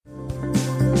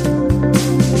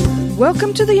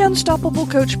Welcome to the Unstoppable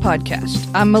Coach Podcast.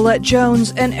 I'm Millette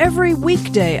Jones, and every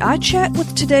weekday I chat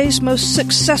with today's most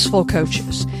successful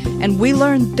coaches, and we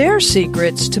learn their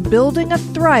secrets to building a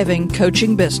thriving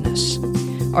coaching business.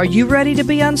 Are you ready to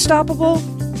be unstoppable?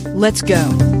 Let's go.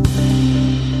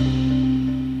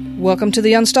 Welcome to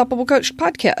the Unstoppable Coach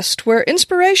Podcast, where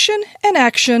inspiration and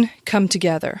action come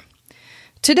together.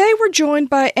 Today we're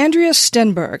joined by Andrea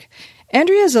Stenberg.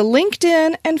 Andrea is a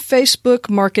LinkedIn and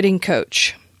Facebook marketing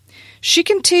coach. She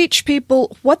can teach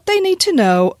people what they need to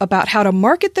know about how to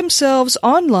market themselves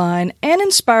online and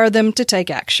inspire them to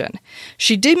take action.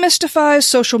 She demystifies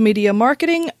social media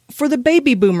marketing for the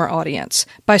baby boomer audience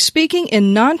by speaking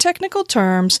in non-technical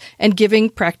terms and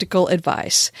giving practical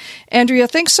advice. Andrea,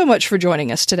 thanks so much for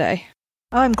joining us today.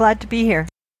 Oh, I'm glad to be here.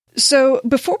 So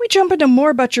before we jump into more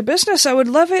about your business, I would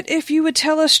love it if you would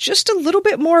tell us just a little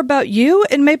bit more about you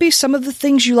and maybe some of the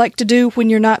things you like to do when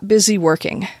you're not busy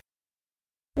working.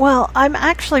 Well, I'm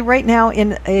actually right now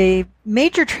in a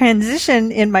major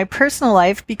transition in my personal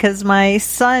life because my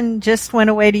son just went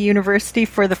away to university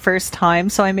for the first time.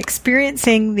 So I'm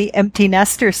experiencing the empty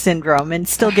nester syndrome and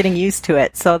still getting used to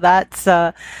it. So that's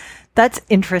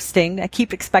interesting. I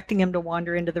keep expecting him to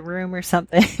wander into the room or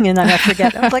something, and then I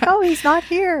forget. I was like, oh, he's not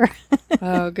here.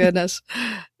 Oh, goodness.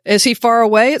 Is he far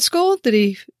away at school? Did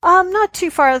he? Not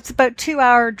too far. It's about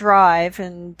 2-hour drive.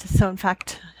 And so, in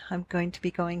fact, I'm going to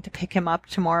be going to pick him up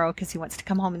tomorrow because he wants to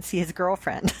come home and see his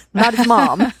girlfriend, not his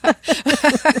mom.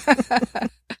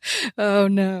 Oh,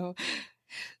 no.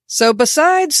 So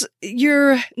besides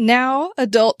your now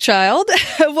adult child,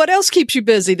 what else keeps you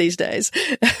busy these days?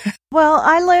 Well,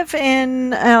 I live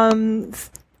in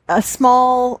a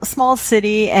small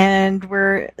city, and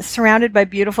we're surrounded by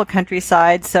beautiful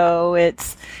countryside. So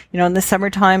it's, in the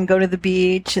summertime, go to the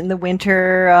beach. In the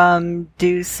winter,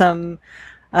 do some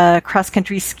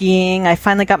cross-country skiing. I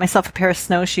finally got myself a pair of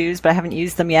snowshoes, but I haven't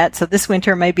used them yet. So this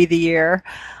winter might be the year.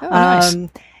 Oh, nice.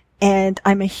 And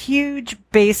I'm a huge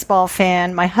baseball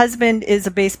fan. My husband is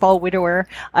a baseball widower,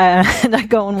 and I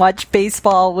go and watch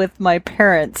baseball with my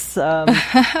parents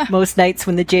most nights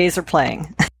when the Jays are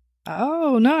playing.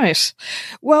 Oh, nice.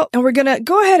 Well, and we're going to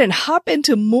go ahead and hop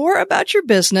into more about your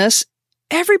business.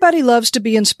 Everybody loves to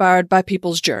be inspired by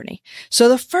people's journey. So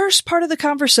the first part of the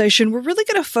conversation, we're really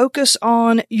going to focus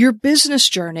on your business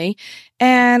journey.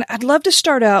 And I'd love to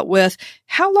start out with,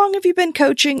 how long have you been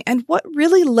coaching and what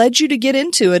really led you to get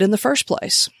into it in the first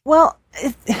place? Well,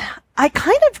 I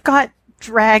kind of got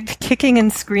dragged kicking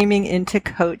and screaming into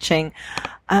coaching.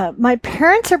 My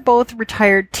parents are both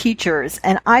retired teachers,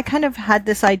 and I kind of had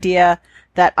this idea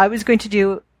that I was going to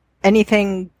do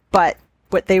anything but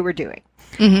what they were doing.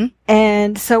 Mm-hmm.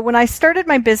 And so when I started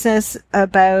my business I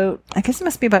guess it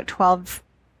must be about 12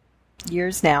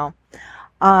 years now,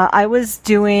 I was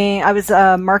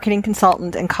a marketing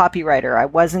consultant and copywriter. I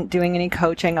wasn't doing any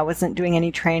coaching. I wasn't doing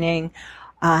any training.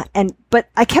 But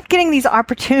I kept getting these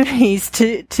opportunities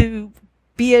to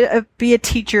be a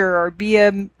teacher or be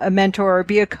a mentor or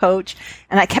be a coach.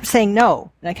 And I kept saying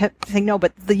no. And I kept saying no,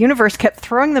 but the universe kept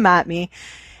throwing them at me.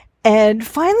 And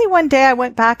finally one day I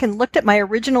went back and looked at my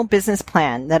original business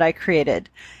plan that I created.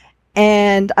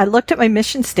 And I looked at my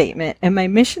mission statement, and my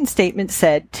mission statement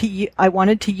said I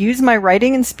wanted to use my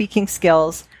writing and speaking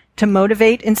skills to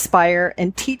motivate, inspire,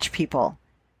 and teach people.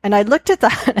 And I looked at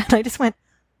that and I just went,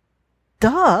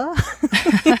 duh.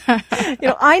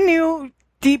 I knew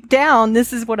deep down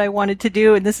this is what I wanted to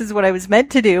do and this is what I was meant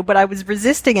to do, but I was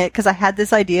resisting it because I had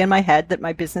this idea in my head that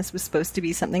my business was supposed to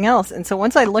be something else. And so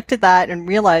once I looked at that and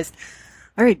realized,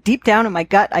 all right, deep down in my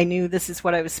gut, I knew this is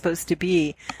what I was supposed to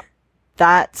be.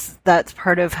 That's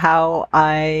part of how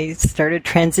I started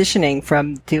transitioning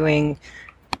from doing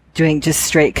just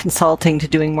straight consulting to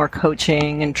doing more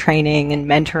coaching and training and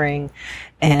mentoring.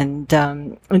 And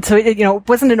so it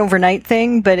wasn't an overnight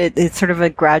thing, but it's sort of a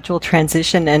gradual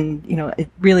transition, and, it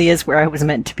really is where I was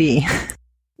meant to be.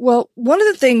 Well, one of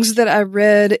the things that I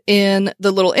read in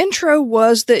the little intro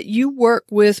was that you work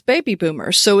with baby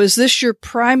boomers. So is this your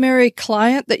primary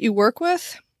client that you work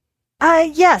with?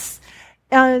 Yes.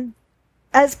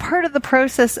 As part of the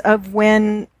process of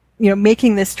when,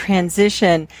 making this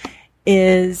transition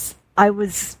is I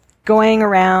was going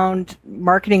around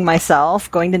marketing myself,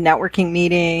 going to networking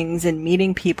meetings and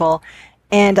meeting people.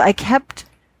 And I kept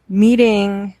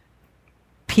meeting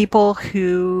people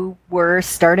who were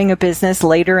starting a business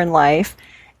later in life.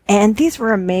 And these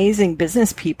were amazing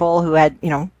business people who had,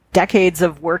 decades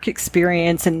of work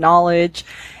experience and knowledge.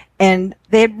 And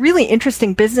they had really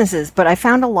interesting businesses, but I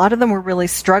found a lot of them were really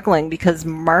struggling because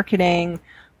marketing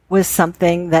was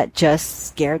something that just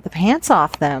scared the pants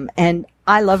off them. And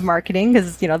I love marketing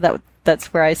because,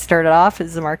 that's where I started off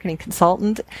as a marketing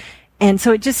consultant. And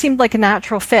so it just seemed like a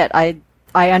natural fit. I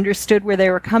understood where they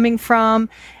were coming from.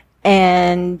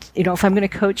 And, if I'm going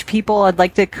to coach people, I'd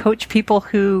like to coach people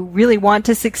who really want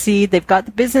to succeed. They've got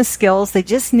the business skills. They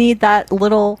just need that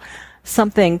little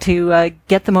something to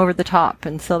get them over the top.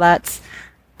 And so that's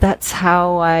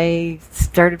how I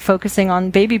started focusing on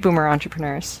baby boomer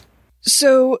entrepreneurs.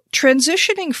 So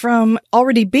transitioning from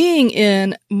already being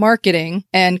in marketing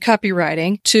and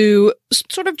copywriting to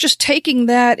sort of just taking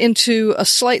that into a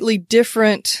slightly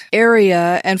different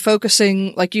area and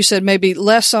focusing, like you said, maybe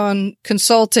less on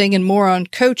consulting and more on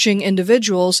coaching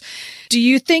individuals. Do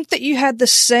you think that you had the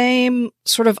same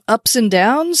sort of ups and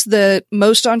downs that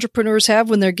most entrepreneurs have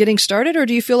when they're getting started, or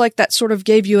do you feel like that sort of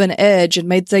gave you an edge and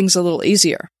made things a little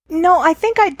easier? No, I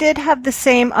think I did have the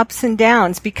same ups and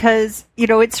downs because,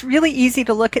 it's really easy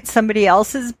to look at somebody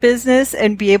else's business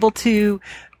and be able to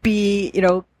be,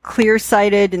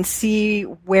 clear-sighted and see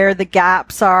where the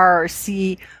gaps are or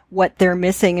see what they're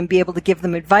missing and be able to give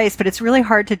them advice. But it's really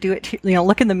hard to do it,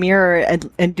 look in the mirror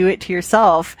and do it to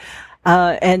yourself.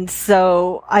 And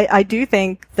so I do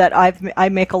think that I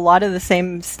make a lot of the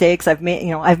same mistakes I've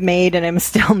made and I'm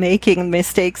still making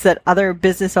mistakes that other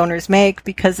business owners make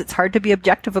because it's hard to be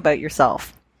objective about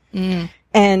yourself.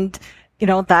 And,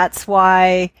 that's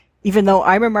why even though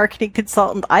I'm a marketing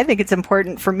consultant, I think it's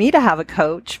important for me to have a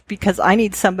coach because I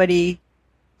need somebody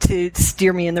to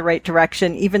steer me in the right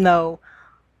direction, even though,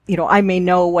 I may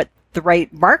know what the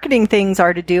right marketing things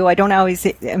are to do. I don't always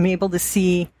am able to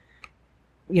see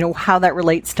how that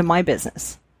relates to my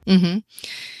business. Mm-hmm.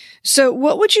 So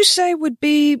what would you say would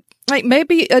be like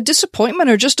maybe a disappointment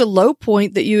or just a low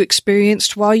point that you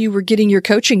experienced while you were getting your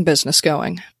coaching business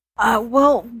going?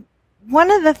 Well,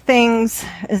 one of the things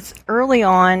is early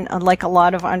on, like a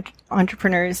lot of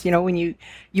entrepreneurs, when you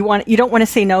don't want to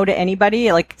say no to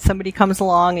anybody, like somebody comes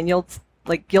along and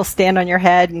you'll stand on your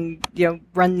head and,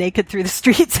 run naked through the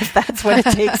streets if that's what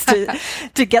it takes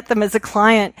to get them as a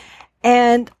client.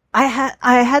 And I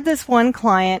had this one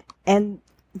client and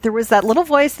there was that little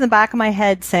voice in the back of my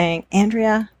head saying,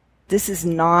 Andrea, this is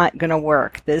not going to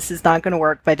work. This is not going to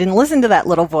work. But I didn't listen to that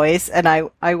little voice and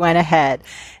I went ahead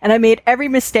and I made every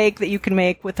mistake that you can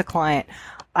make with a client.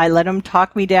 I let him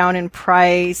talk me down in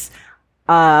price.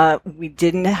 We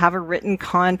didn't have a written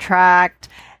contract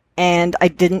and I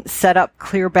didn't set up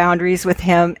clear boundaries with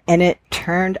him, and it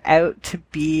turned out to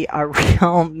be a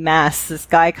real mess. This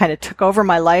guy kind of took over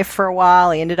my life for a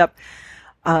while. He ended up,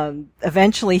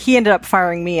 eventually he ended up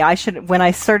firing me. When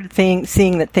I started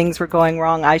seeing that things were going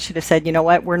wrong, I should have said, you know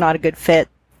what, we're not a good fit.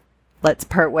 Let's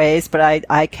part ways. But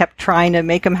I kept trying to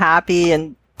make him happy,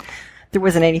 and there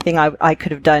wasn't anything I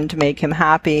could have done to make him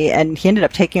happy. And he ended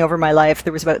up taking over my life.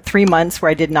 There was about 3 months where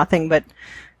I did nothing but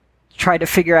try to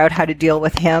figure out how to deal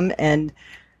with him. And,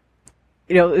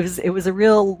 it was a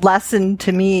real lesson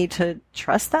to me to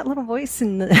trust that little voice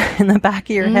in the back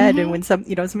of your head. And when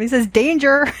somebody says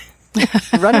danger,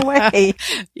 run away.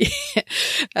 Yeah,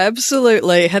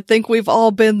 absolutely. I think we've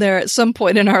all been there at some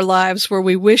point in our lives where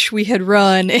we wish we had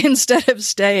run instead of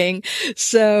staying.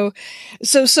 So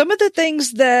some of the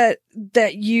things that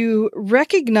you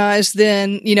recognize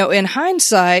then, in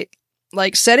hindsight,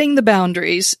 like setting the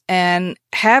boundaries and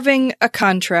having a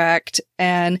contract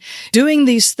and doing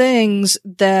these things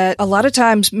that a lot of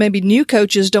times maybe new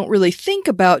coaches don't really think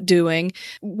about doing.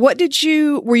 Were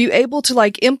you able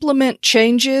to implement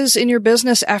changes in your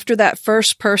business after that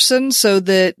first person so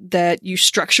that you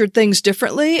structured things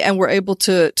differently and were able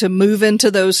to move into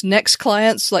those next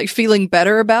clients, feeling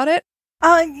better about it?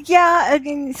 Yeah, I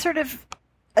mean, sort of.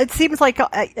 It seems like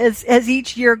as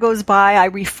each year goes by, I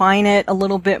refine it a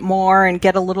little bit more and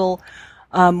get a little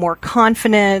more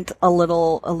confident, a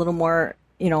little more,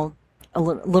 a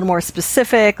little more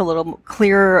specific, a little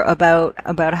clearer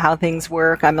about how things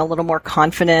work. I'm a little more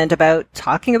confident about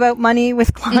talking about money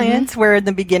with clients, where in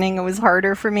the beginning it was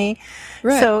harder for me.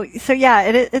 Right. So yeah,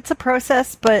 it's a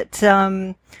process, but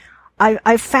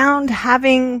I found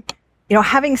having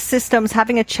systems,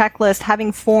 having a checklist,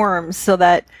 having forms, so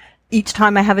that each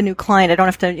time I have a new client, I don't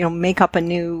have to, make up a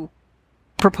new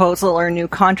proposal or a new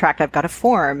contract. I've got a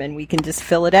form and we can just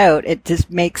fill it out. It just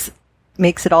makes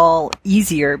it all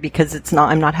easier because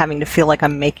I'm not having to feel like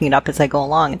I'm making it up as I go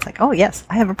along. It's like, oh yes,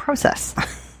 I have a process.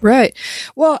 Right.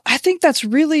 Well, I think it's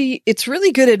really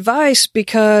good advice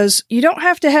because you don't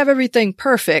have to have everything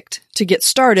perfect to get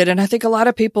started. And I think a lot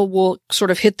of people will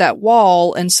sort of hit that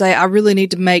wall and say, I really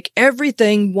need to make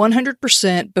everything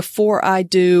 100% before I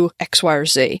do X, Y, or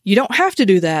Z. You don't have to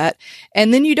do that.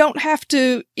 And then you don't have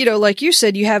to, like you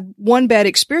said, you have one bad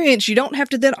experience. You don't have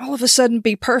to then all of a sudden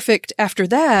be perfect after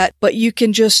that, but you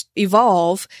can just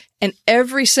evolve. And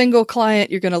every single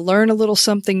client, you're going to learn a little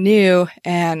something new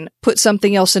and put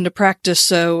something else into practice.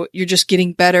 So you're just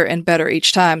getting better and better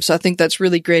each time. So I think that's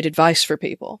really great advice for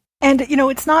people. And,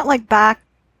 it's not like back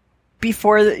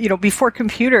before, before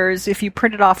computers, if you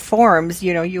printed off forms,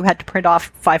 you had to print off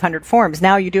 500 forms.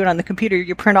 Now you do it on the computer,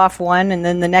 you print off one, and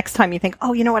then the next time you think,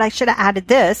 oh, you know what, I should have added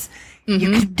this. Mm-hmm.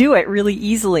 You can do it really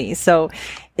easily. So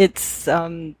it's,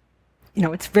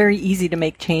 it's very easy to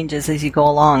make changes as you go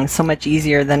along, so much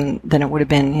easier than it would have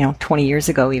been, 20 years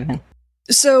ago even.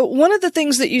 So one of the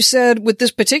things that you said with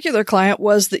this particular client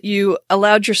was that you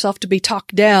allowed yourself to be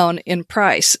talked down in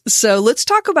price. So let's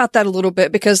talk about that a little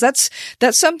bit, because that's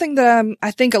something that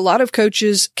I think a lot of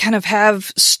coaches kind of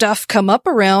have stuff come up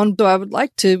around. So I would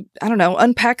like to,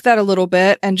 unpack that a little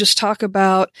bit and just talk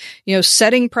about,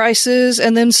 setting prices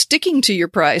and then sticking to your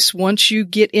price once you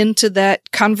get into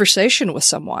that conversation with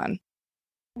someone.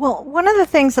 Well, one of the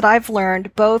things that I've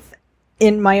learned both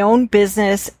in my own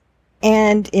business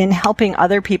and in helping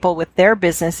other people with their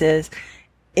businesses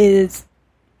is,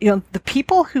 the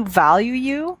people who value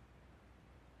you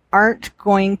aren't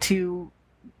going to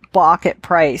balk at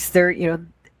price. They're,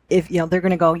 they're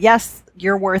going to go, yes,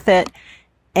 you're worth it.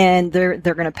 And they're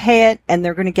going to pay it, and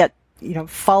they're going to get,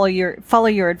 follow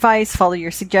your advice, follow your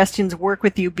suggestions, work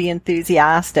with you, be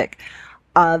enthusiastic.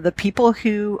 The people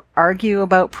who argue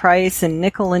about price and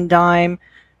nickel and dime,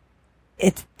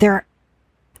 there's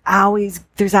always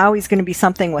going to be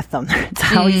something with them.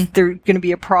 It's always, there's going to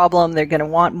be a problem. They're going to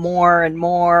want more and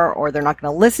more, or they're not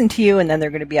going to listen to you, and then they're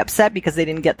going to be upset because they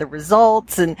didn't get the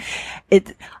results. And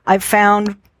I've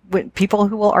found with people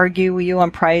who will argue with you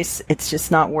on price, it's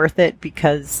just not worth it,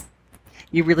 because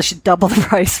you really should double the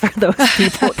price for those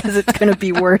people, because it's going to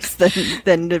be worse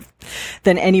than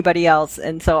anybody else.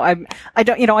 And so I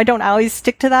don't always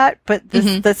stick to that, but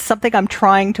that's something I'm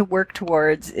trying to work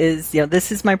towards is,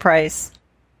 this is my price,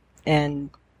 and,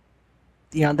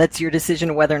 that's your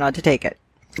decision whether or not to take it.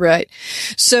 Right.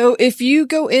 So if you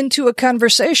go into a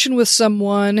conversation with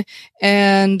someone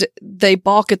and they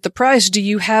balk at the price, do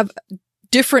you have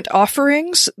different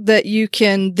offerings that you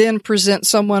can then present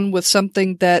someone with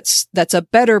something that's a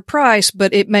better price,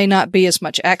 but it may not be as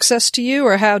much access to you?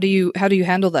 Or how do you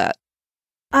handle that?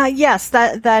 Yes,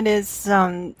 that is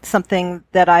something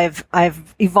that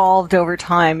I've evolved over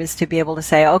time, is to be able to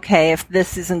say, okay, if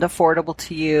this isn't affordable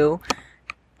to you,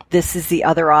 this is the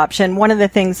other option. One of the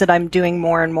things that I'm doing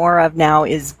more and more of now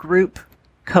is group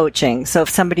coaching. So if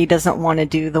somebody doesn't want to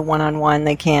do the one-on-one,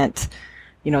 they can't,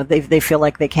 they feel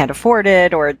like they can't afford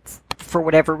it, or it's for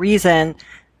whatever reason,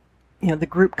 the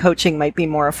group coaching might be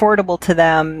more affordable to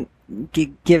them,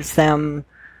 gives them,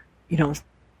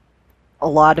 a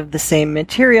lot of the same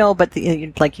material, but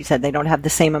like you said, they don't have the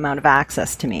same amount of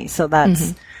access to me. So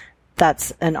that's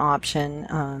an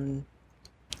option.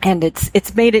 And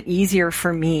it's made it easier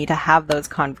for me to have those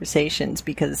conversations,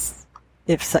 because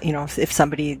if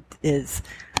somebody is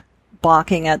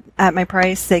balking at my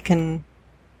price, they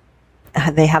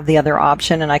have the other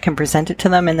option, and I can present it to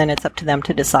them, and then it's up to them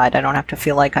to decide. I don't have to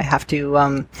feel like I have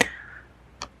to,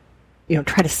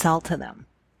 try to sell to them.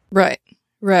 Right.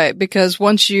 Right. Because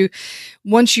once you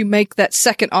make that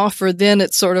second offer, then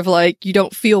it's sort of like you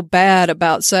don't feel bad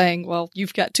about saying, well,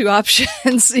 you've got two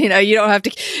options. You don't have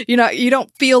to, you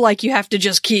don't feel like you have to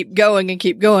just keep going and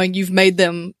keep going. You've made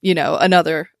them,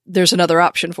 there's another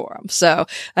option for them. So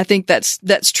I think that's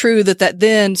true, that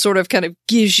then sort of kind of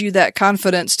gives you that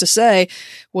confidence to say,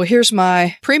 well, here's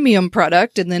my premium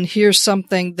product, and then here's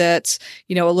something that's,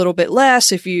 a little bit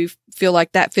less if you feel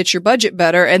like that fits your budget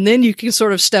better. And then you can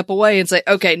sort of step away and say,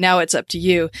 okay, now it's up to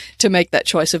you to make that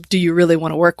choice of, do you really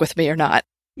want to work with me or not?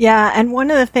 Yeah. And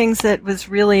one of the things that was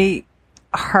really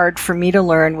hard for me to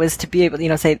learn was to be able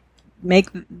to, say,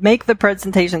 make the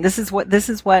presentation. This is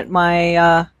what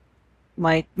my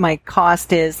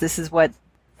cost is. This is what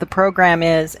the program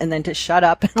is. And then to shut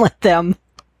up and let them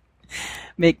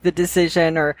make the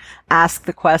decision or ask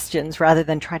the questions, rather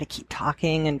than try to keep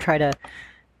talking and try to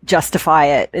justify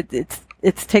it.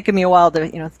 It's taken me a while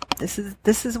to,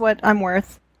 this is what I'm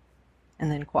worth,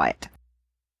 and then quiet.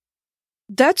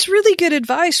 That's really good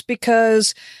advice,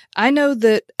 because I know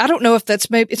that, I don't know if it's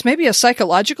maybe a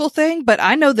psychological thing, but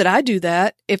I know that I do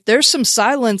that. If there's some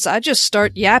silence, I just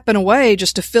start yapping away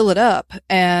just to fill it up.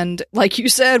 And like you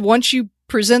said, once you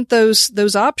present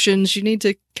those options, you need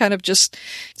to kind of just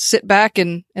sit back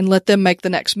and let them make the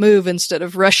next move instead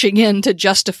of rushing in to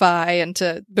justify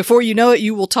before you know it,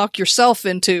 you will talk yourself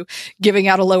into giving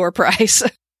out a lower price.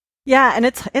 Yeah, and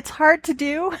it's hard to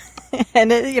do,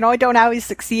 and I don't always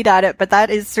succeed at it, but that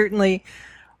is certainly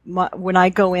when I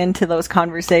go into those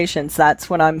conversations, that's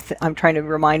what I'm trying to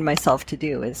remind myself to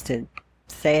do, is to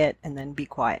say it and then be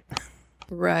quiet.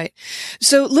 Right.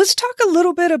 So let's talk a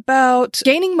little bit about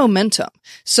gaining momentum.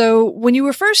 So when you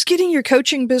were first getting your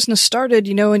coaching business started,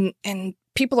 and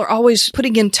people are always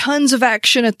putting in tons of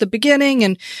action at the beginning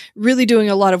and really doing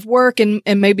a lot of work, and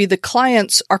maybe the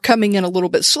clients are coming in a little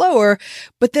bit slower,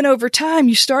 but then over time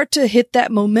you start to hit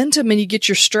that momentum and you get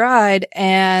your stride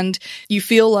and you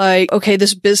feel like, okay,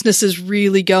 this business is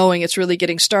really going, it's really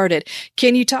getting started.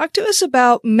 Can you talk to us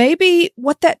about maybe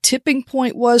what that tipping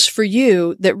point was for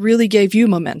you that really gave you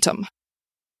momentum?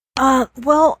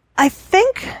 Well, I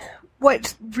think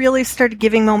what really started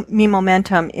giving me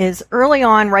momentum is early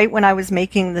on, right when I was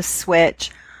making the switch,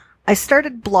 I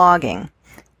started blogging.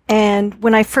 And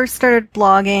when I first started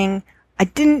blogging, I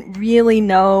didn't really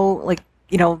know,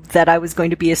 that I was going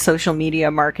to be a social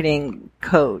media marketing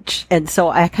coach. And so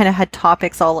I kind of had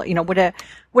topics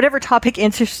whatever topic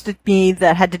interested me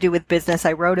that had to do with business,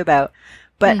 I wrote about.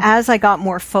 But as I got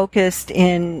more focused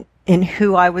in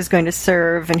who I was going to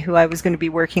serve and who I was going to be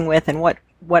working with and what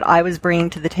I was bringing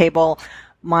to the table,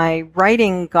 my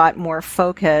writing got more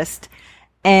focused.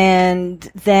 And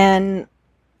then,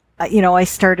 I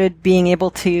started being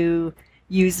able to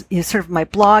use sort of my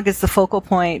blog as the focal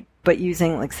point, but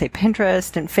using, say,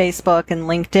 Pinterest and Facebook and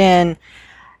LinkedIn.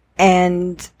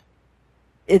 And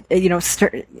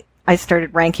I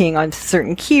started ranking on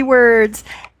certain keywords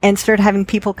and started having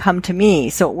people come to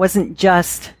me. So it wasn't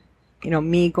just,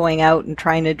 me going out and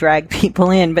trying to drag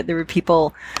people in, but there were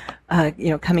people,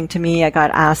 coming to me. I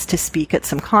got asked to speak at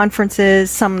some conferences,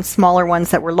 some smaller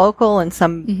ones that were local and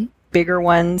some bigger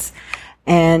ones.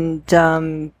 And,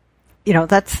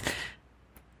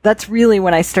 that's really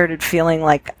when I started feeling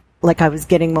like I was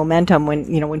getting momentum,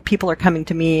 when people are coming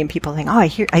to me and people think, oh,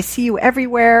 I see you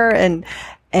everywhere.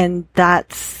 And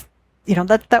that's,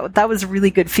 that was a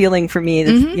really good feeling for me,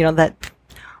 that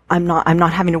I'm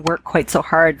not having to work quite so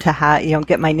hard to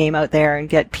get my name out there and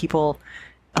get people,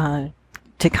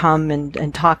 to come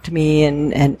and talk to me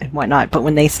and whatnot. But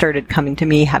when they started coming to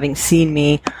me, having seen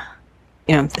me,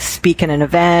 speak in an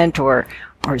event or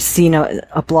seen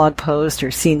a blog post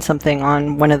or seen something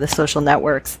on one of the social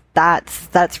networks,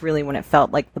 that's really when it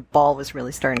felt like the ball was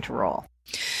really starting to roll.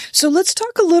 So let's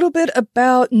talk a little bit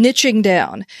about niching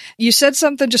down. You said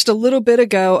something just a little bit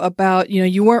ago about,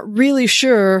 you weren't really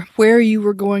sure where you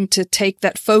were going to take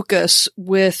that focus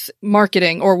with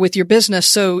marketing or with your business.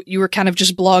 So you were kind of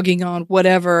just blogging on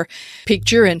whatever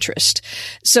piqued your interest.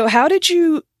 So how did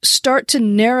you start to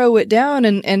narrow it down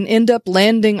and end up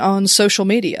landing on social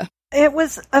media? It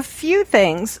was a few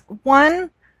things.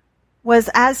 One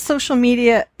was, as social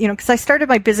media, because I started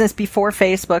my business before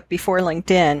Facebook, before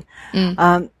LinkedIn.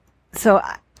 So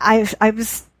I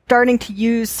was starting to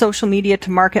use social media to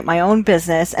market my own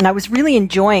business, and I was really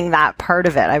enjoying that part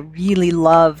of it. I really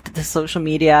loved the social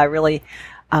media. I really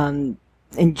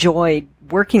enjoyed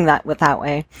working that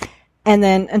way.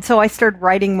 And so I started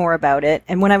writing more about it.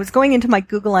 And when I was going into my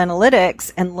Google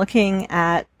Analytics and looking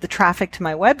at the traffic to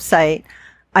my website,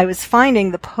 I was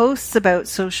finding the posts about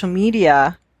social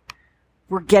media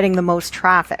were getting the most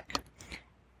traffic.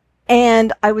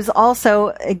 And I was also,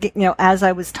 as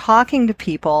I was talking to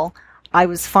people, I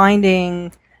was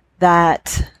finding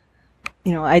that,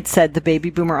 I'd said the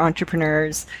baby boomer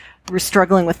entrepreneurs were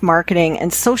struggling with marketing,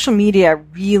 and social media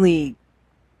really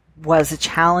was a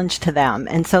challenge to them.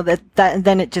 And so that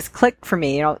then it just clicked for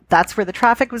me. That's where the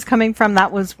traffic was coming from.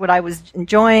 That was what I was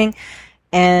enjoying.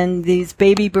 And these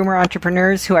baby boomer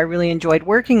entrepreneurs who I really enjoyed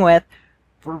working with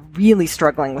were really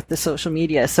struggling with the social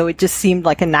media. So it just seemed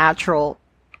like a natural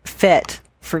fit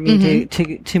for me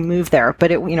to move there. But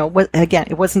it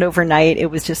wasn't overnight. It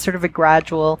was just sort of a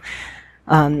gradual,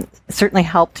 certainly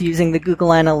helped using the Google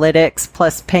Analytics,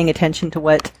 plus paying attention to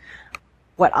what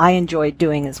I enjoyed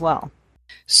doing as well.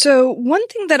 So one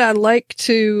thing that I like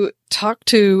to talk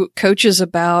to coaches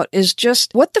about is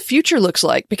just what the future looks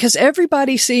like, because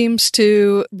everybody seems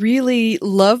to really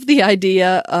love the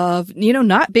idea of,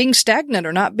 not being stagnant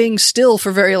or not being still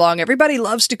for very long. Everybody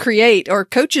loves to create, or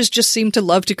coaches just seem to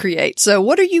love to create. So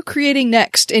what are you creating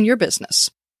next in your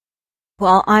business?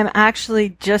 Well, I'm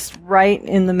actually just right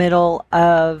in the middle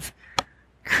of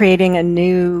creating a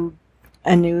new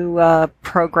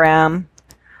program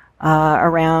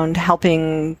around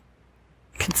helping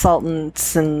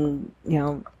consultants and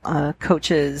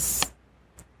coaches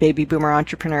baby boomer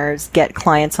entrepreneurs get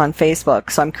clients on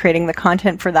Facebook. So I'm creating the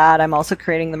content for that. I'm also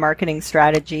creating the marketing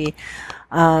strategy.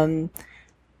 And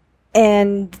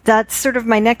that's sort of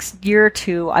my next year or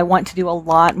two. I want to do a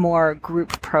lot more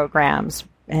group programs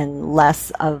and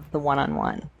less of the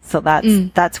one-on-one. So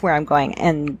that's where I'm going.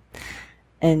 And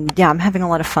yeah, I'm having a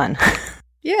lot of fun.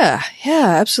 Yeah,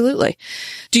 absolutely.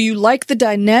 Do you like the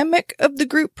dynamic of the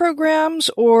group programs,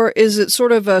 or is it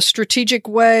sort of a strategic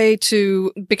way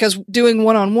because doing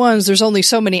one-on-ones, there's only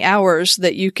so many hours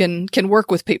that you can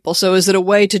work with people. So is it a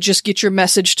way to just get your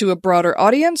message to a broader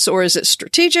audience, or is it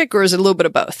strategic, or is it a little bit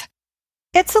of both?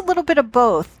 It's a little bit of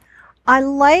both. I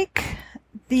like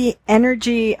the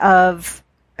energy of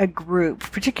a group,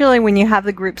 particularly when you have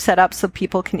the group set up so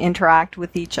people can interact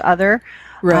with each other.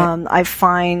 Right. I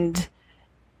find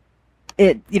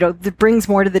it brings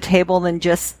more to the table than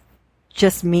just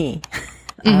me.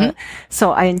 Mm-hmm.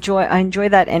 So I enjoy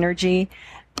that energy,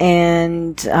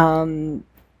 and and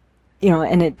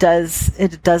it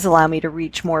does allow me to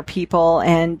reach more people,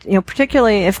 and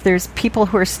particularly if there's people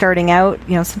who are starting out,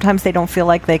 sometimes they don't feel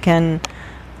like they can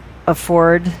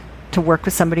afford to work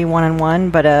with somebody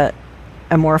one-on-one, but a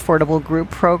more affordable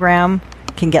group program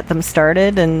can get them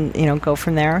started and go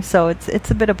from there. So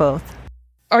it's a bit of both.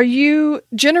 Are you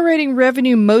generating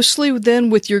revenue mostly then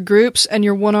with your groups and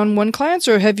your one-on-one clients,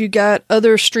 or have you got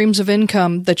other streams of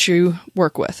income that you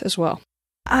work with as well?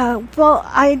 Well,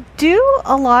 I do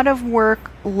a lot of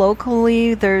work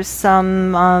locally. There's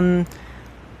some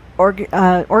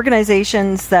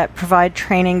organizations that provide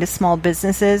training to small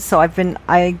businesses. So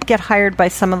I get hired by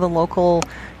some of the local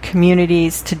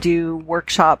communities to do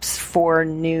workshops for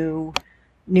new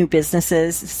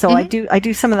businesses. So mm-hmm. I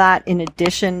do some of that in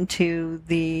addition to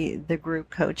the group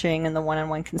coaching and the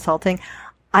one-on-one consulting.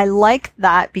 I like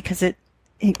that because it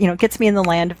gets me in the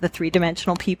land of the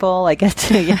three-dimensional people. I get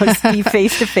to see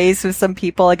face to face with some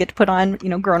people. I get to put on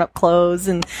grown-up clothes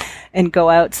and go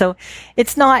out. So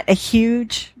it's not a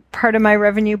huge part of my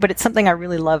revenue, but it's something I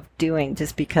really love doing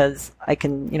just because I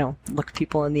can look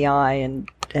people in the eye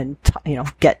and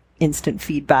get instant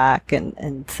feedback,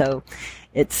 and so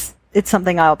it's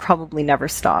something I'll probably never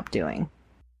stop doing.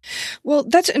 Well,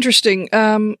 that's interesting.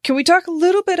 Can we talk a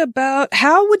little bit about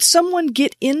how would someone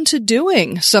get into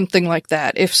doing something like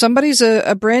that? If somebody's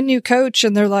a brand new coach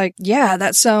and they're like, yeah,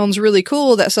 that sounds really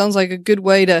cool. That sounds like a good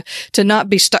way to not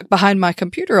be stuck behind my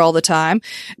computer all the time.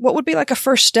 What would be like a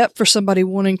first step for somebody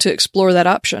wanting to explore that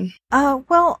option?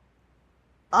 Well,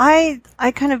 I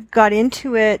kind of got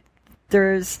into it.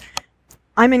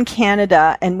 I'm in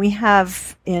Canada, and we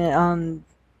have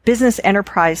business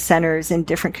enterprise centers in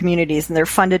different communities, and they're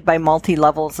funded by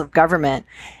multi-levels of government.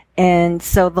 And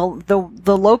so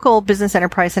the local business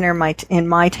enterprise center in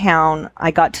my town, I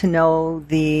got to know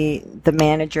the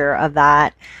manager of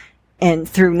that, and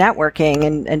through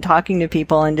networking and talking to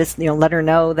people, and just let her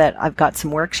know that I've got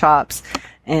some workshops.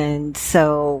 And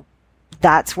so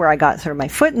that's where I got sort of my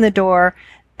foot in the door,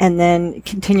 and then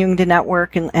continuing to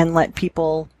network and let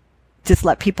people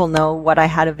know what I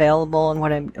had available and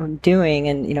what I'm doing.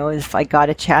 And, if I got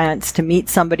a chance to meet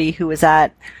somebody who was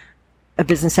at a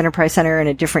business enterprise center in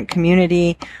a different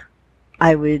community,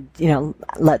 I would,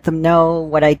 let them know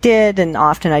what I did. And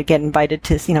often I'd get invited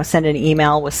to, send an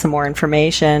email with some more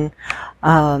information.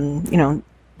 The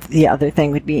other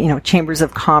thing would be, chambers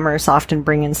of commerce often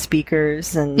bring in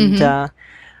speakers, and, mm-hmm.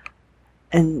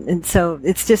 And so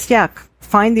it's just,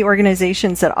 find the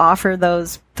organizations that offer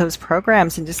those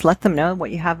programs and just let them know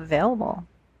what you have available.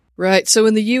 Right. So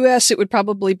in the U.S., it would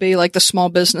probably be like the Small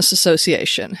Business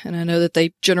Association. And I know that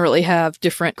they generally have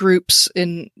different groups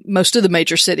in most of the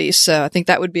major cities. So I think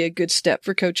that would be a good step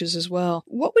for coaches as well.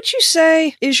 What would you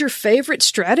say is your favorite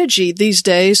strategy these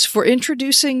days for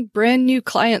introducing brand new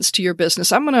clients to your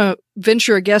business? I'm going to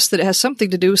venture a guess that it has something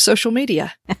to do with social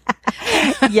media.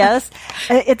 Yes,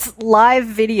 it's live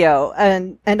video.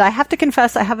 And I have to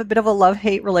confess, I have a bit of a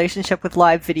love-hate relationship with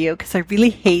live video because I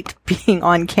really hate being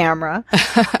on camera.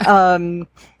 I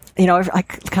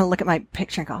kind of look at my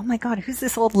picture and go, oh my God, who's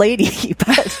this old lady?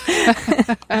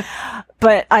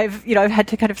 But I've had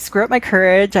to kind of screw up my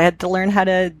courage. I had to learn how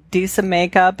to do some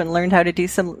makeup and learned how to do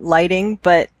some lighting,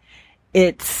 but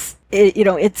it's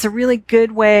a really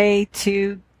good way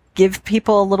to give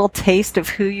people a little taste of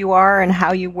who you are and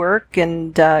how you work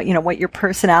and, what your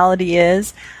personality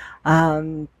is.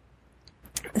 So,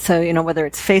 whether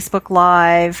it's Facebook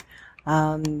Live,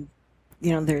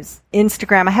 there's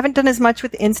Instagram. I haven't done as much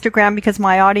with Instagram because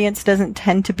my audience doesn't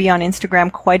tend to be on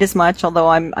Instagram quite as much, although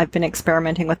I've been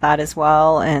experimenting with that as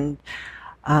well. And,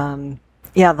 the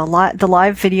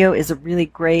live video is a really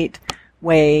great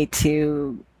way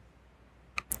to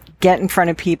get in front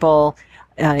of people.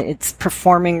 It's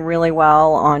performing really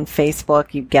well on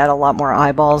Facebook. You get a lot more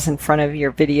eyeballs in front of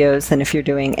your videos than if you're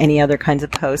doing any other kinds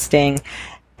of posting.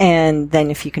 And then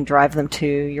if you can drive them to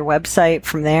your website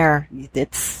from there,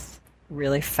 it's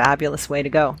really fabulous way to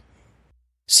go.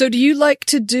 So do you like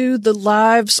to do the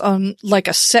lives on like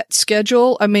a set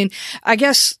schedule? I mean, I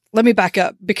guess let me back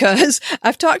up because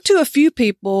I've talked to a few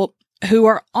people who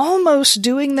are almost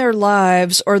doing their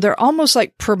lives, or they're almost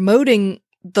like promoting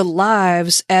the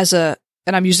lives as a,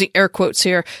 and I'm using air quotes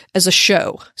here, as a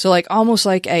show. So like almost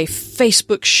like a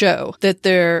Facebook show that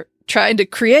they're trying to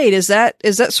create. Is that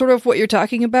sort of what you're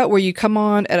talking about, where you come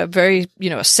on at a very,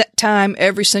 a set time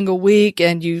every single week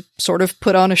and you sort of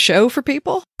put on a show for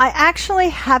people? I actually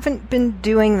haven't been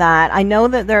doing that. I know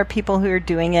that there are people who are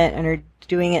doing it and are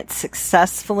doing it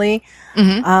successfully.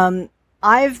 Mm-hmm.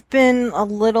 I've been a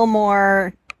little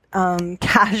more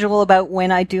casual about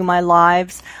when I do my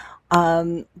lives.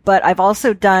 But I've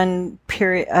also done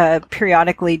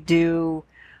periodically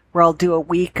where I'll do a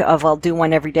week of, I'll do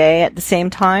one every day at the same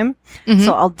time. Mm-hmm.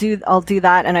 So I'll do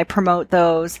that, and I promote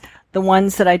those. The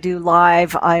ones that I do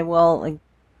live, I will,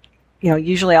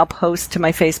 usually I'll post to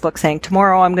my Facebook saying,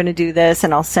 tomorrow I'm going to do this,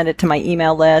 and I'll send it to my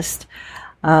email list.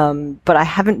 But I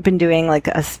haven't been doing like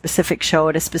a specific show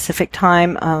at a specific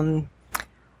time.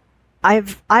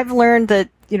 I've learned that,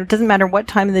 it doesn't matter what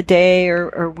time of the day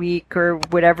or week or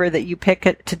whatever that you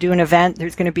pick to do an event,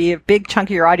 there's going to be a big chunk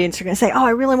of your audience who are going to say, oh, I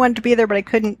really wanted to be there, but I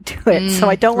couldn't do it. So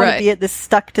I don't want to be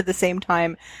stuck to the same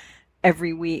time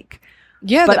every week.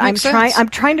 Yeah, but that makes sense. I'm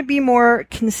trying to be more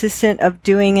consistent of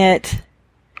doing it,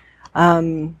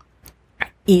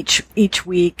 each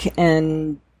week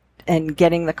and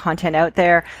getting the content out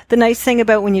there. The nice thing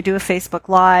about when you do a Facebook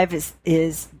Live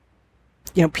is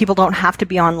people don't have to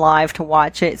be on live to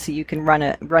watch it, so you can run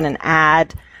an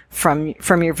ad from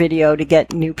your video to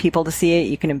get new people to see it.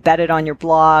 You can embed it on your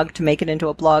blog to make it into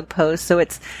a blog post. So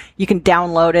you can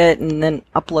download it and then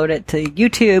upload it to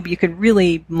YouTube. You can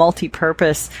really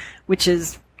multi-purpose, which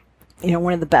is,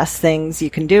 one of the best things you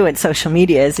can do in social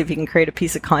media is if you can create a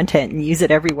piece of content and use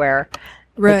it everywhere.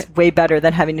 Right. It's way better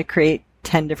than having to create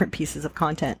 10 different pieces of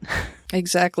content.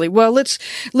 Exactly. Well, let's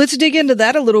dig into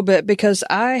that a little bit, because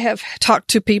I have talked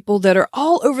to people that are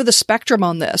all over the spectrum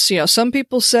on this. Some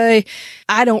people say,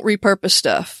 I don't repurpose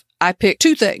stuff. I pick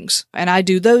 2 things and I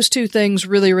do those 2 things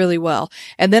really, really well.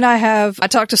 And then I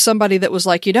talked to somebody that was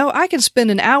like, I can spend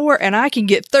an hour and I can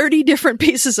get 30 different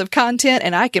pieces of content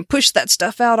and I can push that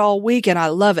stuff out all week and I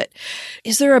love it.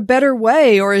 Is there a better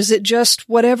way, or is it just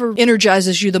whatever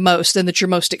energizes you the most and that you're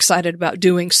most excited about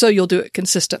doing, so you'll do it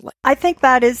consistently? I think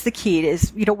that is the key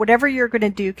is, whatever you're going to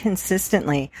do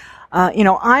consistently.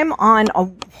 I'm on a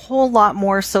whole lot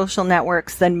more social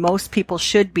networks than most people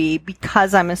should be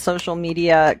because I'm a social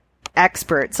media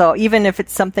expert. So even if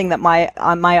it's something that my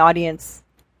audience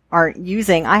aren't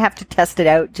using, I have to test it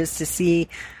out just to see,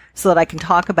 so that I can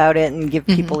talk about it and give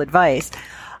people advice.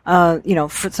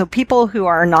 So people who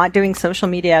are not doing social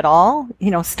media at all,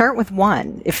 start with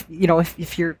one. If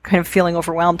you're kind of feeling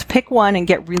overwhelmed, pick one and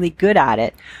get really good at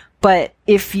it. But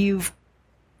if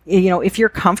if you're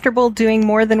comfortable doing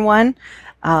more than one,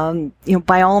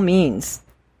 by all means,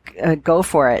 go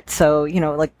for it. So,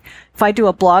 like if I do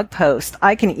a blog post,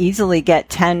 I can easily get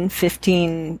 10,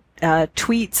 15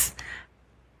 tweets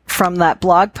from that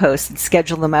blog post and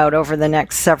schedule them out over the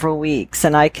next several weeks.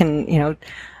 And I can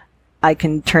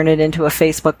turn it into a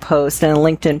Facebook post and a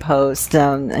LinkedIn post.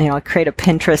 I create a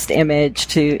Pinterest image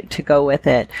to go with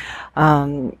it.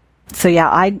 So yeah,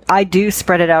 I do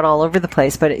spread it out all over the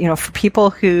place, but for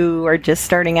people who are just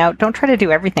starting out, don't try to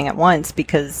do everything at once,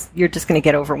 because you're just going to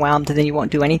get overwhelmed and then you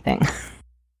won't do anything.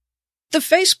 The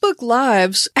Facebook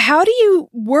Lives, how do you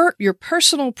work your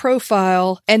personal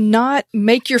profile and not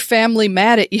make your family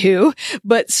mad at you,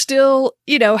 but still,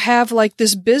 have like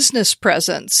this business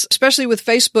presence, especially with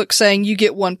Facebook saying you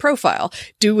get one profile?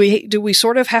 Do we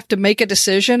sort of have to make a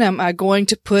decision? Am I going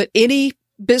to put any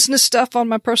business stuff on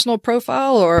my personal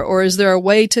profile, or is there a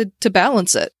way to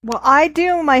balance it? Well, I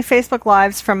do my Facebook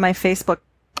Lives from my Facebook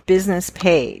business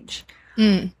page.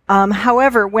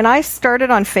 However, when I started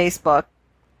on Facebook,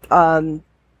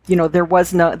 there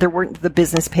weren't the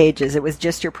business pages. It was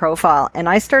just your profile. And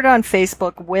I started on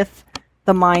Facebook with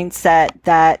the mindset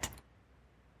that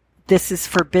this is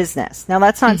for business. Now,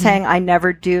 that's not saying I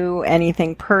never do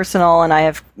anything personal, and I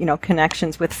have,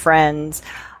 connections with friends,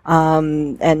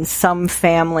 and some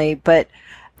family,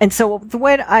 and so the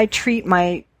way I treat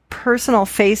my personal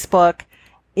Facebook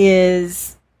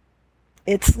is,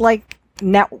 it's like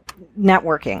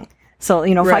networking. So,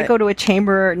 if I go to a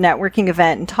chamber networking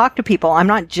event and talk to people, I'm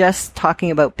not just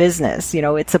talking about business.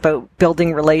 It's about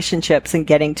building relationships and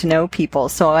getting to know people.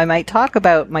 So I might talk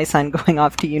about my son going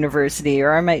off to university,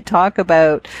 or I might talk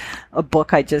about a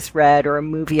book I just read or a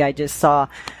movie I just saw,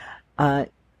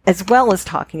 as well as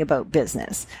talking about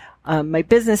business. My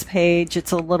business page,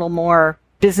 it's a little more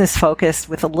business focused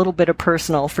with a little bit of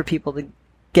personal for people to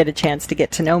get a chance to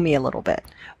get to know me a little bit.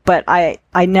 But I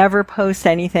never post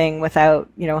anything without,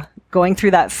 going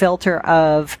through that filter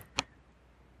of,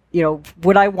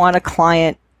 would I want a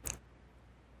client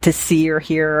to see or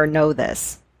hear or know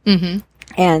this? Mm-hmm.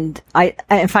 And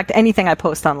in fact, anything I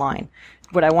post online,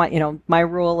 what I want, my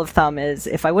rule of thumb is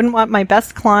if I wouldn't want my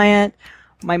best client,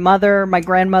 my mother, my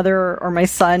grandmother, or my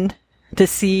son to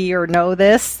see or know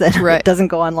this, then it doesn't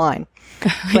go online.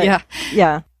 But,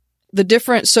 yeah. The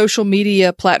different social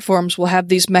media platforms will have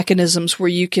these mechanisms where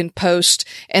you can post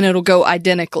and it'll go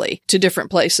identically to different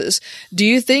places. Do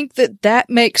you think that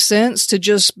makes sense to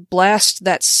just blast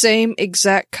that same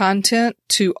exact content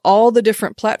to all the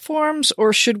different platforms,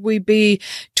 or should we be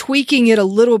tweaking it a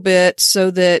little bit so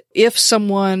that if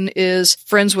someone is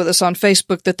friends with us on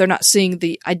Facebook, that they're not seeing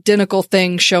the identical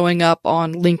thing showing up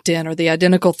on LinkedIn or the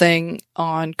identical thing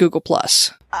on Google+?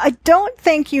 I don't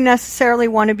think you necessarily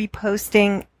want to be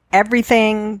posting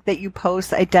everything that you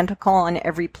post identical on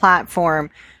every platform,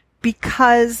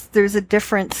 because there's a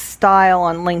different style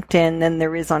on LinkedIn than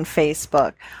there is on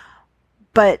Facebook.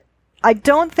 But I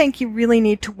don't think you really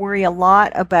need to worry a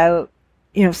lot about,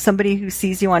 somebody who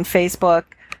sees you on Facebook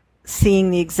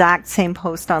seeing the exact same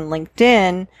post on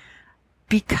LinkedIn,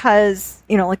 because,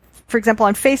 like, for example,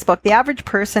 on Facebook, the average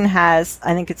person has,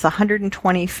 I think it's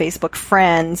 120 Facebook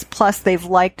friends, plus they've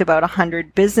liked about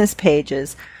 100 business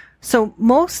pages. So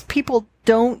most people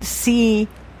don't see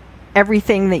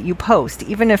everything that you post,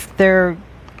 even if they're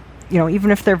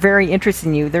very interested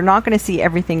in you, they're not going to see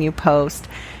everything you post.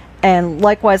 And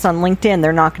likewise on LinkedIn,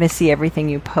 they're not going to see everything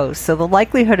you post. So the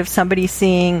likelihood of somebody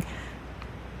seeing,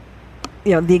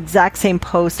 the exact same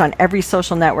post on every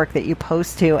social network that you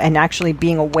post to and actually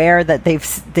being aware that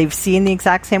they've seen the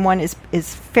exact same one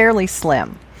is fairly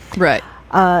slim. Right.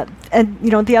 And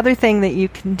the other thing that you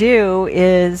can do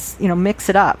is, mix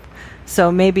it up. So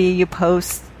maybe you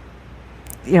post,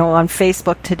 on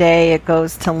Facebook today, it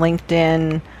goes to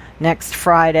LinkedIn next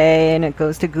Friday, and it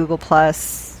goes to Google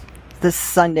Plus this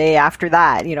Sunday after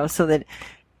that, so that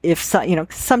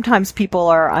sometimes people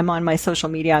I'm on my social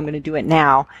media, I'm going to do it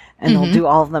now, and they'll do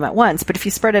all of them at once. But if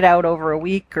you spread it out over a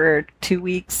week or 2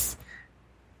 weeks,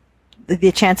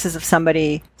 the chances of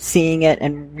somebody seeing it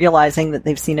and realizing that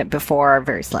they've seen it before are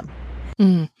very slim.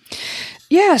 Mm.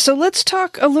 Yeah, so let's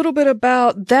talk a little bit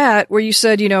about that, where you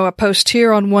said, a post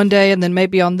here on one day and then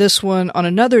maybe on this one on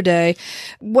another day.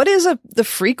 What is the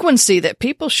frequency that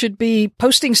people should be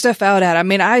posting stuff out at? I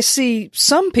mean, I see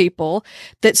some people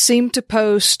that seem to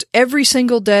post every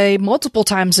single day, multiple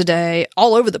times a day,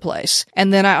 all over the place.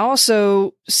 And then I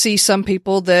also see some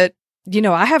people that,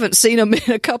 I haven't seen them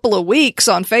in a couple of weeks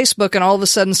on Facebook, and all of a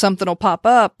sudden something will pop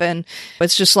up, and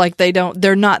it's just like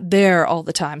they're not there all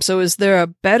the time. So is there a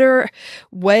better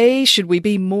way? Should we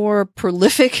be more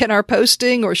prolific in our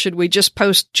posting, or should we just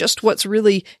post just what's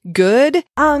really good?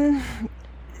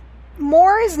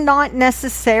 More is not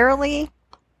necessarily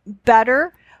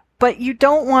better, but you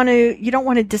don't want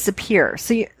to disappear.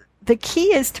 So the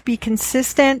key is to be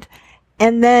consistent,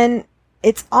 and then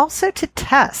it's also to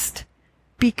test.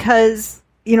 Because,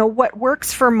 what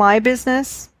works for my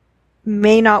business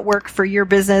may not work for your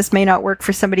business, may not work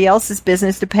for somebody else's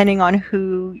business, depending on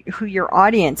who your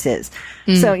audience is.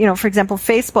 Mm. So, for example,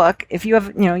 Facebook, if you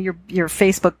have, your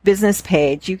Facebook business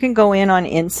page, you can go in on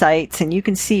Insights and you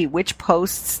can see which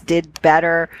posts did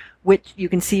better, you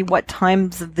can see what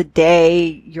times of the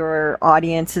day your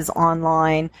audience is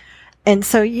online. And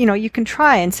so, you can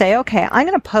try and say, okay, I'm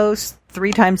going to post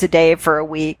 3 times a day for a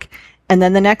week. And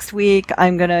then the next week,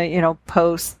 I'm going to,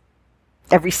 post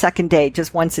every second day,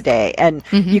 just once a day. And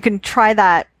you can try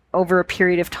that over a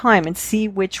period of time and see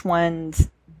which ones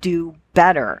do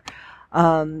better.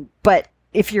 But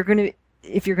if you're going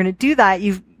to do that,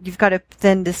 you've got to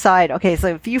then decide, okay, so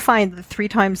if you find the 3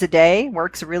 times a day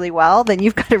works really well, then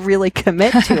you've got to really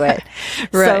commit to it.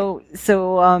 Right.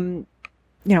 So,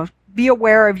 be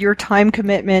aware of your time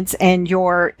commitments and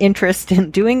your interest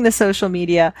in doing the social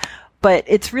media. But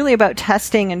it's really about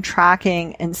testing and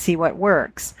tracking and see what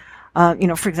works.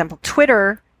 For example,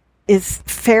 Twitter is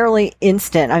fairly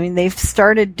instant. I mean, they've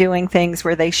started doing things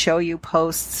where they show you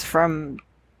posts from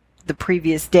the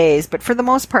previous days. But for the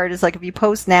most part, it's like if you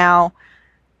post now,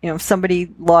 if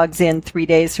somebody logs in 3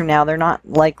 days from now, they're not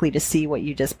likely to see what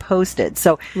you just posted.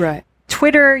 So right.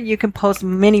 Twitter, you can post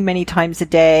many, many times a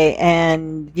day,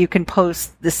 and you can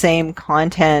post the same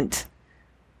content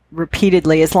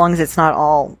repeatedly as long as it's not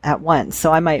all at once.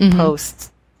 So I might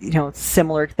post,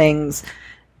 similar things,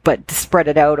 but spread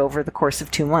it out over the course of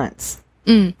 2 months.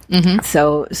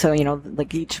 So,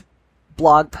 like each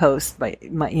blog post, I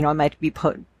might be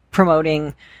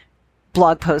promoting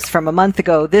blog posts from a month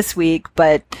ago this week,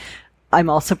 but I'm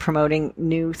also promoting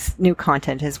new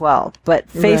content as well. But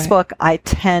Facebook, I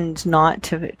tend not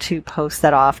to post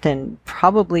that often.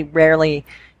 Probably rarely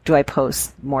do I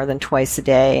post more than twice a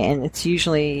day, and it's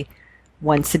usually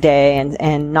once a day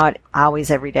and not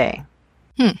always every day.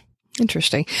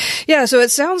 Interesting. Yeah, so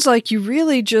it sounds like you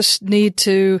really just need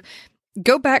to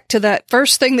go back to that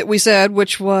first thing that we said,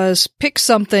 which was pick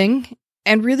something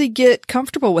and really get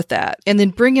comfortable with that. And then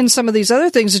bring in some of these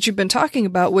other things that you've been talking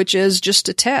about, which is just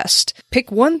a test.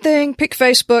 Pick one thing, pick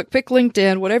Facebook, pick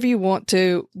LinkedIn, whatever you want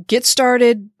to. Get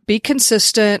started, be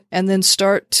consistent, and then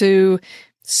start to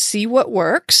see what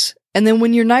works. And then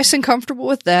when you're nice and comfortable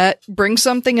with that, bring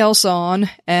something else on.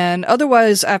 And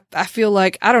otherwise, I feel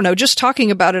like, I don't know, just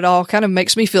talking about it all kind of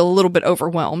makes me feel a little bit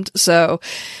overwhelmed. So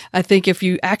I think if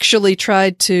you actually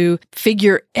tried to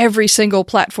figure every single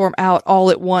platform out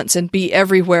all at once and be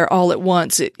everywhere all at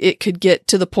once, it could get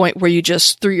to the point where you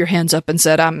just threw your hands up and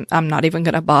said, I'm not even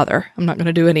going to bother. I'm not going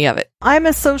to do any of it. I'm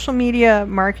a social media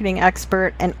marketing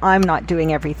expert, and I'm not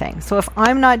doing everything. So if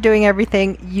I'm not doing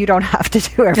everything, you don't have to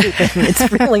do everything.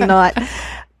 It's really not.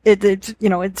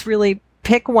 It's really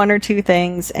pick one or two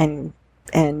things and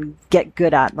get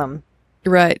good at them.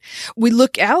 Right. We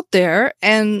look out there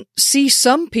and see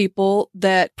some people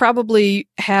that probably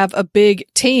have a big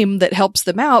team that helps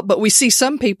them out, but we see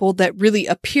some people that really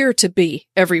appear to be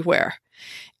everywhere.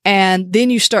 And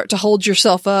then you start to hold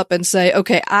yourself up and say,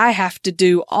 okay, I have to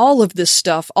do all of this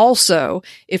stuff also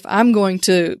if I'm going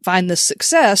to find this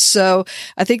success. So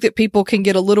I think that people can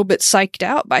get a little bit psyched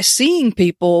out by seeing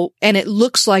people and it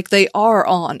looks like they are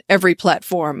on every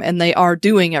platform and they are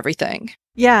doing everything.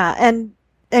 Yeah.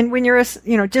 And when you're,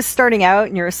 just starting out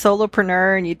and you're a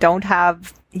solopreneur and you don't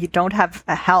have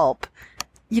a help,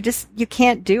 you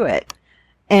can't do it.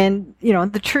 And,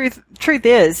 the truth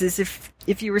is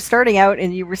if you were starting out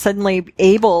and you were suddenly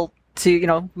able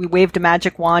to, we waved a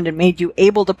magic wand and made you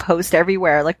able to post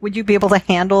everywhere, like, would you be able to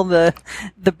handle the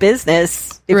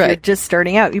business if you're just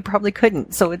starting out? You probably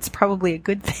couldn't. So it's probably a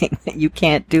good thing that you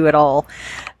can't do it all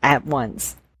at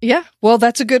once. Yeah. Well,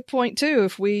 that's a good point too.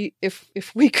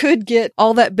 If we could get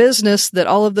all that business that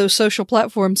all of those social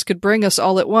platforms could bring us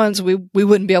all at once, we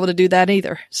wouldn't be able to do that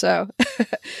either. So,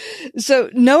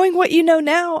 so knowing what you know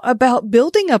now about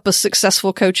building up a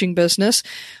successful coaching business,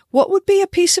 what would be a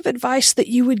piece of advice that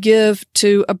you would give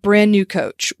to a brand new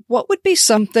coach? What would be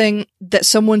something that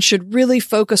someone should really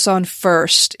focus on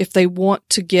first if they want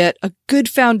to get a good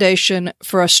foundation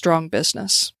for a strong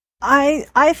business?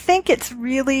 I think it's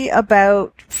really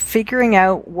about figuring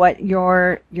out what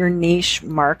your niche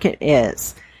market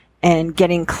is and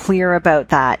getting clear about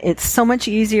that. It's so much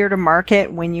easier to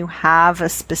market when you have a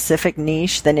specific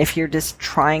niche than if you're just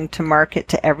trying to market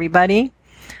to everybody.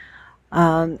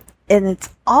 And it's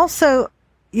also,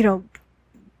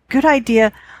 good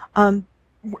idea.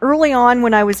 Early on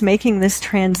when I was making this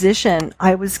transition,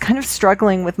 I was kind of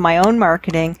struggling with my own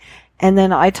marketing. And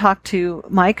then I talked to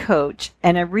my coach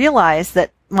and I realized that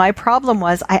my problem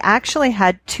was I actually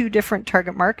had two different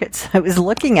target markets I was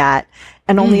looking at,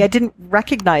 and only I didn't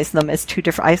recognize them as two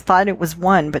different. I thought it was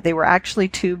one, but they were actually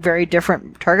two very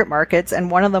different target markets,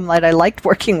 and one of them that I liked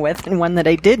working with and one that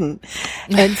I didn't.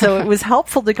 And so it was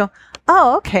helpful to go,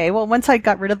 oh, okay, well, once I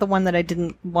got rid of the one that I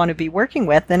didn't want to be working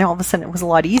with, then all of a sudden it was a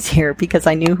lot easier because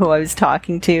I knew who I was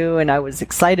talking to and I was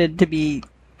excited to be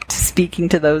speaking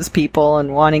to those people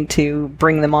and wanting to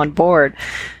bring them on board.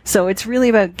 So it's really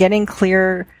about getting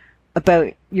clear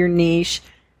about your niche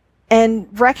and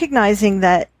recognizing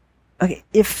that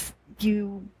if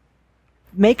you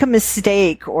make a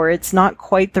mistake or it's not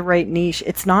quite the right niche,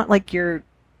 it's not like you're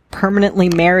permanently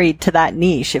married to that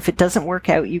niche. If it doesn't work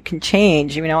out, you can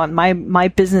change. My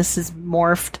business has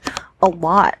morphed a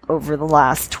lot over the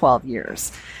last 12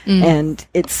 years. And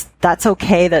that's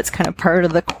okay. That's kind of part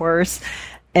of the course.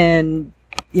 And,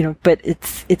 but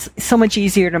it's so much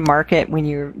easier to market when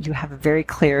you have a very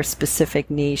clear, specific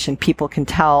niche and people can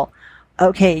tell,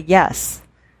 okay, yes,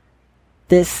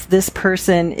 this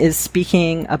person is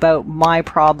speaking about my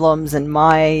problems and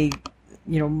my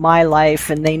life,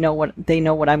 and they know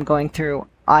what I'm going through.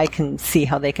 I can see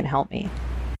how they can help me.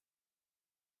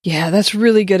 Yeah, that's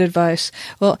really good advice.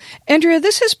 Well, Andrea,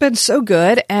 this has been so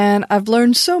good, and I've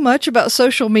learned so much about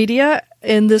social media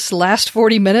in this last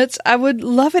 40 minutes. I would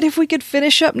love it if we could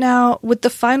finish up now with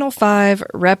the final 5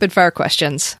 rapid-fire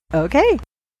questions. Okay.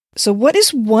 So what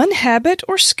is one habit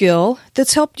or skill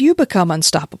that's helped you become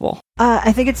unstoppable?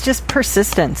 I think it's just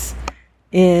persistence,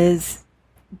 is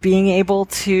being able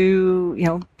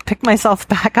to, pick myself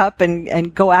back up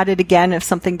and go at it again if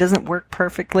something doesn't work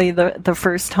perfectly the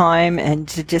first time, and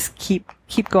to just keep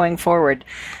going forward.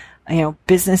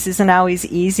 Business isn't always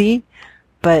easy,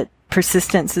 but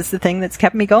persistence is the thing that's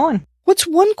kept me going. What's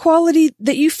one quality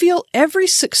that you feel every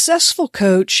successful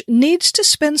coach needs to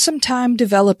spend some time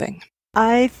developing?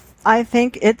 I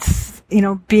think it's,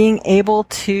 being able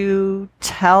to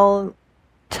tell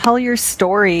your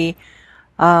story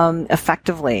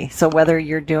effectively. So whether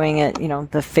you're doing it,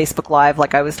 the Facebook Live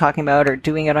like I was talking about, or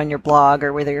doing it on your blog,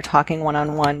 or whether you're talking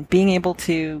one-on-one, being able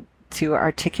to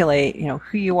articulate,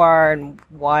 who you are and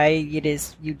why it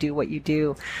is you do what you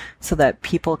do, so that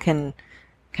people can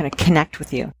kind of connect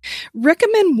with you.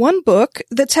 Recommend one book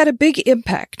that's had a big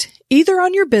impact, either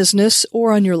on your business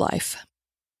or on your life.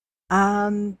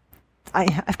 I've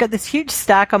got this huge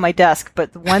stack on my desk,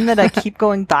 but the one that I keep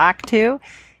going back to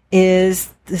is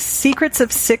The Secrets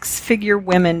of Six-Figure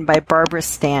Women by Barbara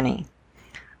Stanny.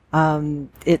 I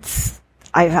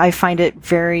find it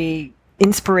very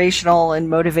inspirational and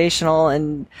motivational,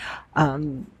 and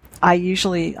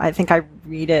I think I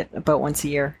read it about once a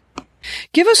year.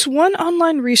 Give us one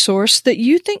online resource that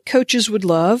you think coaches would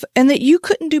love and that you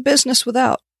couldn't do business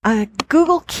without.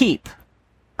 Google Keep.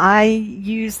 I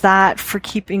use that for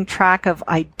keeping track of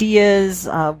ideas,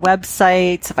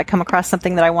 websites. If I come across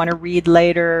something that I want to read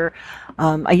later,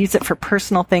 I use it for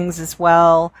personal things as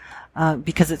well,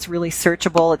 because it's really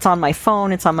searchable. It's on my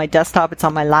phone, it's on my desktop, it's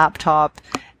on my laptop.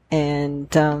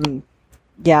 And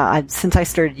since I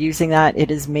started using that,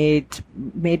 it has made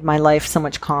my life so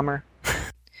much calmer.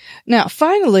 Now,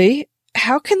 finally,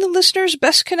 how can the listeners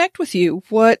best connect with you?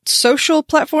 What social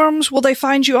platforms will they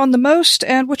find you on the most,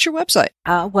 and what's your website?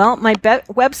 Well, my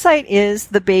website is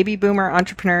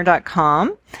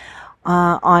thebabyboomerentrepreneur.com.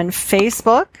 On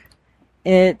Facebook,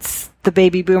 it's The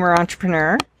Baby Boomer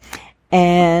Entrepreneur.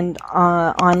 And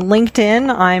on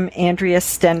LinkedIn, I'm Andrea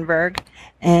Stenberg.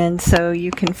 And so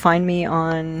you can find me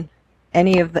on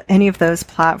any of those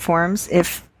platforms.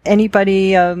 If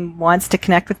anybody wants to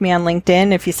connect with me on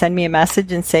LinkedIn, if you send me a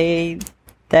message and say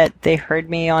that they heard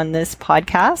me on this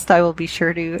podcast, I will be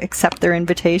sure to accept their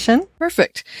invitation.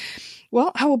 Perfect.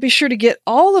 Well, I will be sure to get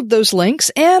all of those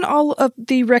links and all of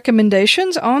the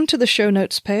recommendations onto the show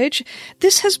notes page.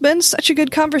 This has been such a good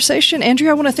conversation.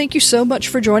 Andrea, I want to thank you so much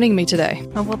for joining me today.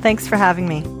 Oh, well, thanks for having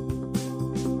me.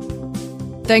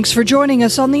 Thanks for joining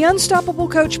us on the Unstoppable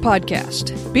Coach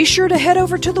podcast. Be sure to head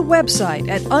over to the website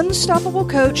at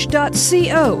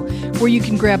unstoppablecoach.co, where you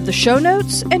can grab the show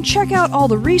notes and check out all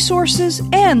the resources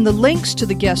and the links to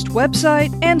the guest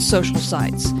website and social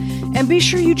sites. And be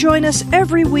sure you join us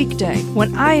every weekday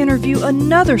when I interview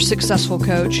another successful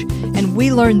coach and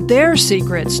we learn their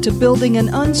secrets to building an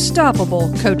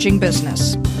unstoppable coaching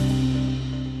business.